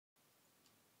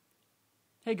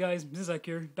Hey guys, Zizzac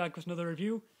here, back with another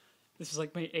review. This is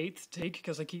like my 8th take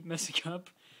because I keep messing up.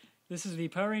 This is the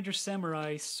Power Ranger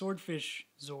Samurai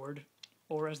SwordfishZord,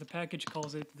 or as the package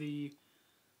calls it, the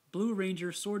Blue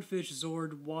Ranger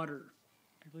SwordfishZord Water.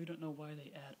 I really don't know why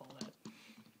they add all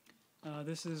that.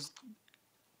 This is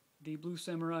the Blue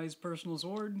Samurai's personal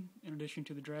Zord, in addition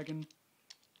to the dragon.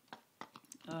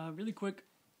 Really quick,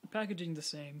 packaging the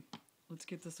same. Let's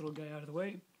get this little guy out of the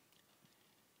way.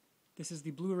 This is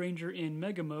the Blue Ranger in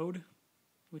Mega Mode,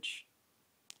 which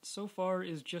so far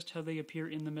is just how they appear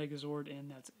in the Megazord,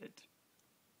 and that's it.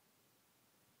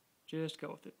 Just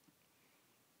go with it.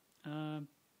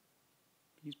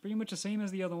 He's pretty much the same as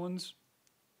the other ones,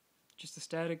 just a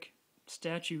static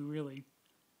statue, really.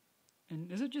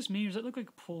 And is it just me, or does that look like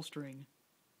a pull string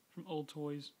from old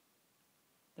toys?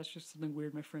 That's just something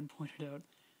weird my friend pointed out.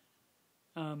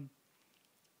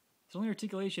 His only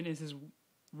articulation is his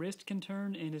wrist can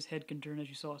turn and his head can turn, as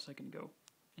you saw a second ago.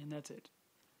 And that's it.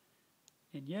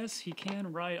 And yes, he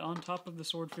can ride on top of the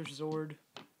SwordfishZord.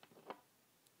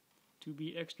 To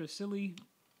be extra silly,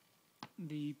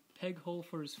 the peg hole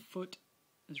for his foot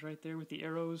is right there with the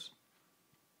arrows.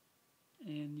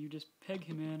 And you just peg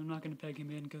him in. I'm not going to peg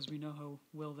him in because we know how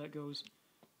well that goes.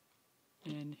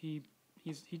 And he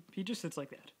just sits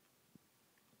like that.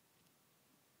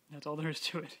 That's all there is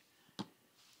to it.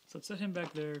 So let's set him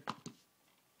back there.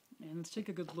 And let's take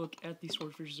a good look at the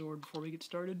SwordfishZord before we get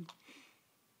started.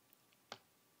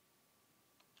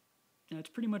 And it's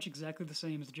pretty much exactly the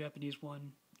same as the Japanese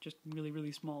one, just really,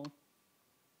 really small.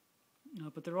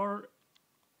 But there are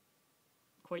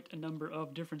quite a number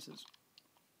of differences.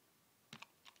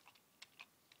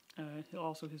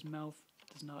 Also, his mouth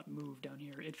does not move down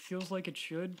here. It feels like it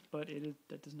should, but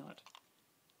that does not.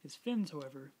 His fins,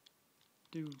 however,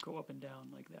 do go up and down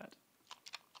like that.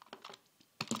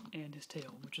 And his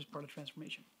tail, which is part of the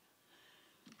transformation.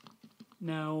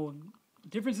 Now,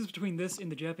 differences between this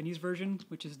and the Japanese version,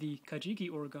 which is the Kajiki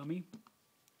origami,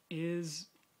 is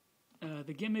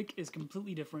the gimmick is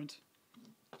completely different.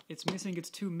 It's missing its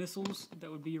two missiles that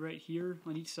would be right here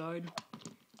on each side.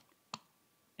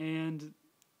 And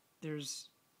there's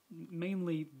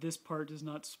mainly this part does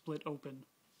not split open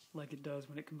like it does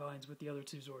when it combines with the other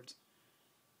two Zords.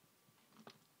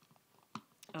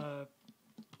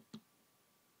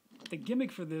 The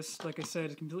gimmick for this, like I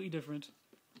said, is completely different.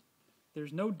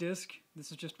 There's no disc.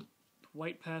 This is just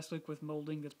white plastic with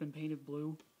molding that's been painted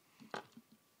blue.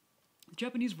 The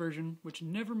Japanese version, which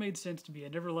never made sense to me, I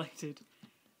never liked it,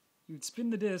 you would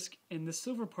spin the disc, and the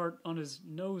silver part on his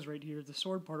nose right here, the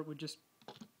sword part, would just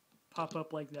pop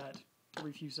up like that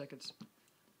every few seconds.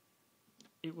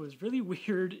 It was really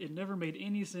weird. It never made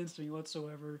any sense to me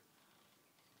whatsoever.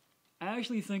 I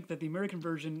actually think that the American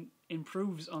version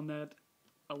improves on that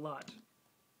a lot.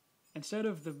 Instead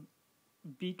of the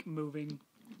beak moving,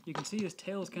 you can see his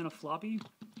tail is kind of floppy.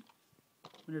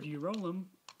 Whenever you roll him,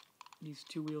 these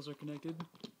two wheels are connected,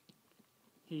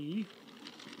 he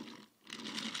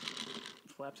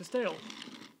flaps his tail.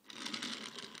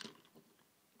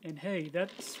 And hey, that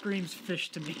screams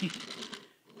fish to me.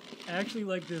 I actually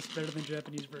like this better than the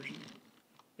Japanese version.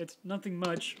 It's nothing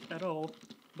much at all,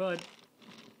 but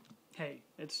hey,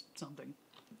 it's something.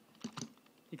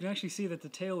 You can actually see that the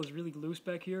tail is really loose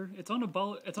back here. It's on a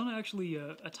ball. It's on actually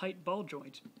a tight ball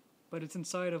joint, but it's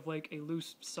inside of like a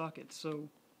loose socket. So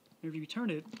if you turn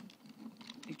it,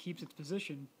 it keeps its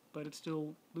position, but it's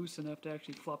still loose enough to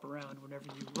actually flop around whenever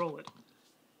you roll it.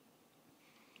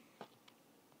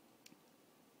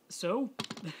 So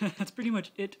that's pretty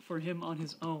much it for him on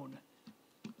his own.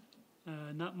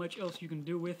 Not much else you can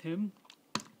do with him.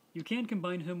 You can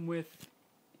combine him with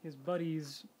his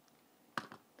buddies,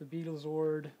 the Beetle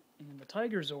Zord and the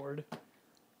Tiger Zord,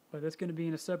 but that's going to be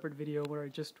in a separate video where I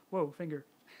just, where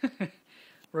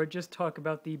I just talk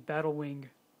about the Battle Wing,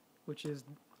 which is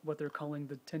what they're calling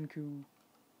the Tenku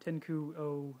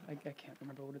I can't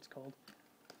remember what it's called.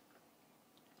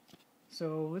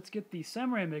 So let's get the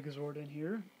Samurai Megazord in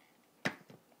here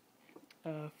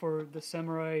for the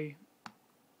Samurai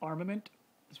Armament.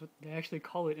 That's what they actually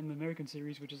call it in the American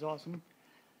series, which is awesome.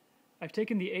 I've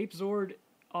taken the Ape Zord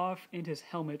off and his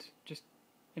helmet, just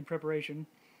in preparation.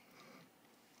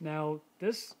 Now,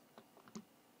 this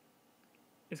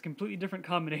is a completely different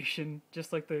combination,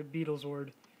 just like the Beetle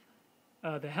Zord.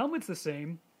 The helmet's the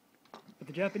same, but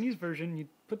the Japanese version, you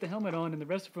put the helmet on and the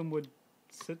rest of them would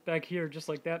sit back here just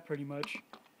like that, pretty much.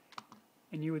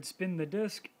 And you would spin the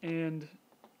disc, and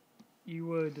you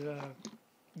would,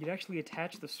 you'd actually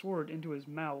attach the sword into his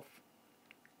mouth,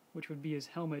 which would be his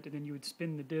helmet, and then you would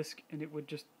spin the disc, and it would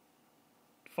just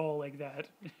fall like that.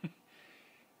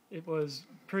 It was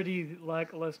pretty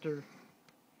lackluster.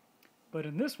 But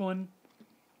in this one,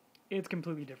 it's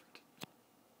completely different.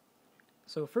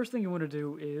 So first thing you want to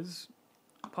do is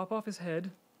pop off his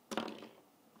head,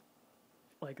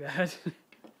 like that.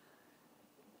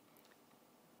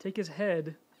 Take his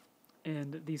head,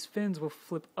 and these fins will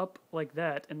flip up like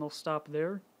that, and they'll stop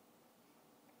there.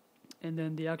 And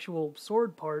then the actual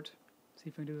sword part, see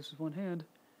if I can do this with one hand.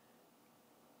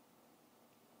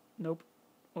 Nope.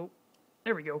 Oh,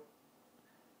 there we go.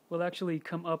 Will actually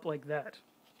come up like that.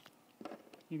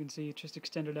 You can see it's just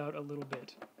extended out a little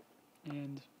bit.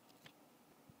 And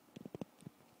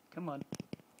come on.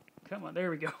 Come on,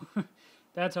 there we go.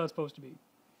 That's how it's supposed to be.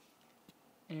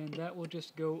 And that will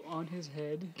just go on his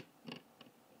head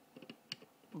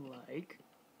like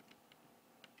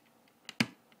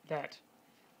that.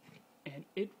 And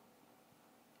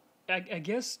I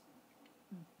guess,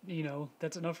 you know,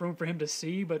 that's enough room for him to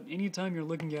see, but anytime you're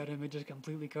looking at him, it just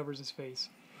completely covers his face.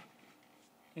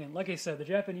 And like I said, the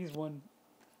Japanese one,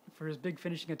 for his big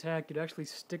finishing attack, you'd actually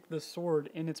stick the sword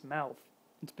in its mouth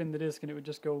and spin the disc, and it would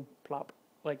just go plop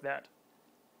like that.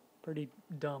 Pretty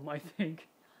dumb, I think.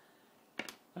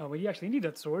 Well, you actually need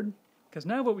that sword, because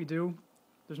now what we do,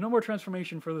 there's no more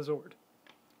transformation for the Zord.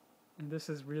 And this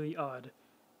is really odd.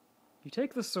 You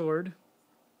take the sword,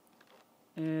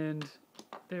 and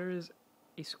there is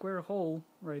a square hole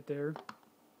right there.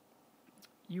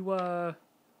 You,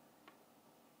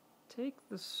 take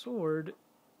the sword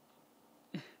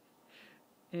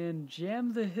and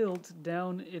jam the hilt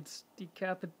down its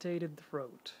decapitated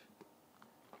throat.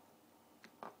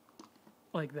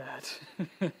 Like that.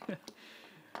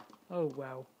 Oh,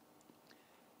 wow.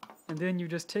 And then you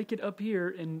just take it up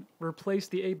here and replace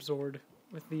the ape Zord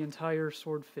with the entire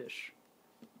swordfish,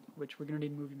 which we're going to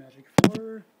need movie magic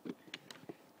for.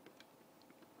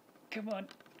 Come on.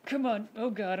 Come on. Oh,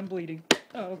 God, I'm bleeding.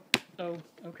 Oh,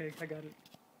 okay, I got it.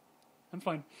 I'm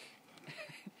fine.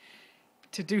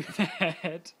 To do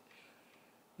that,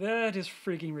 that is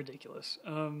freaking ridiculous.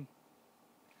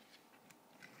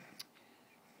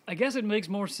 I guess it makes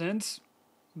more sense,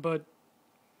 but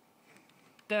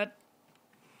that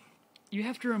you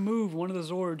have to remove one of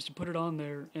the Zords to put it on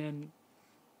there, and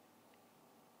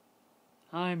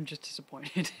I'm just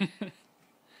disappointed.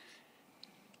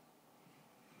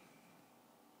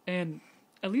 And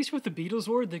at least with the Beetle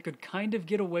Zord, they could kind of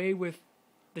get away with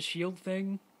the shield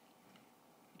thing,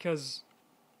 because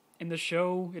in the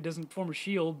show it doesn't form a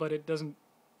shield, but it does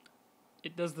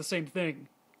the same thing.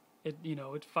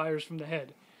 It fires from the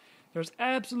head. There's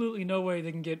absolutely no way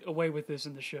they can get away with this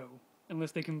in the show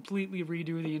unless they completely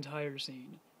redo the entire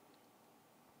scene.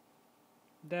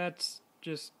 That's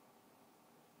just,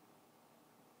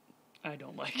 I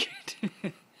don't like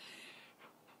it.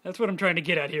 That's what I'm trying to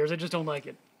get at here, is I just don't like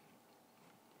it.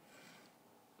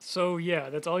 So yeah,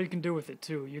 that's all you can do with it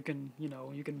too. You can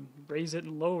raise it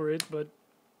and lower it, but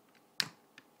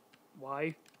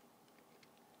why?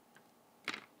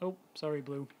 Oh, sorry,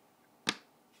 Blue.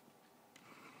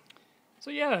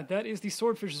 So yeah, that is the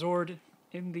Swordfish Zord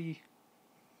in the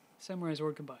Samurai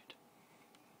Zord combined.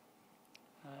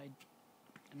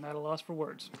 I'm at a loss for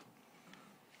words.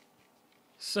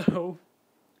 So,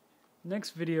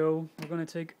 next video, we're going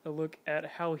to take a look at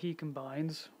how he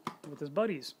combines with his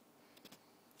buddies.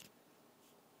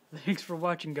 Thanks for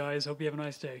watching, guys. Hope you have a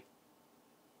nice day.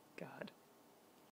 God.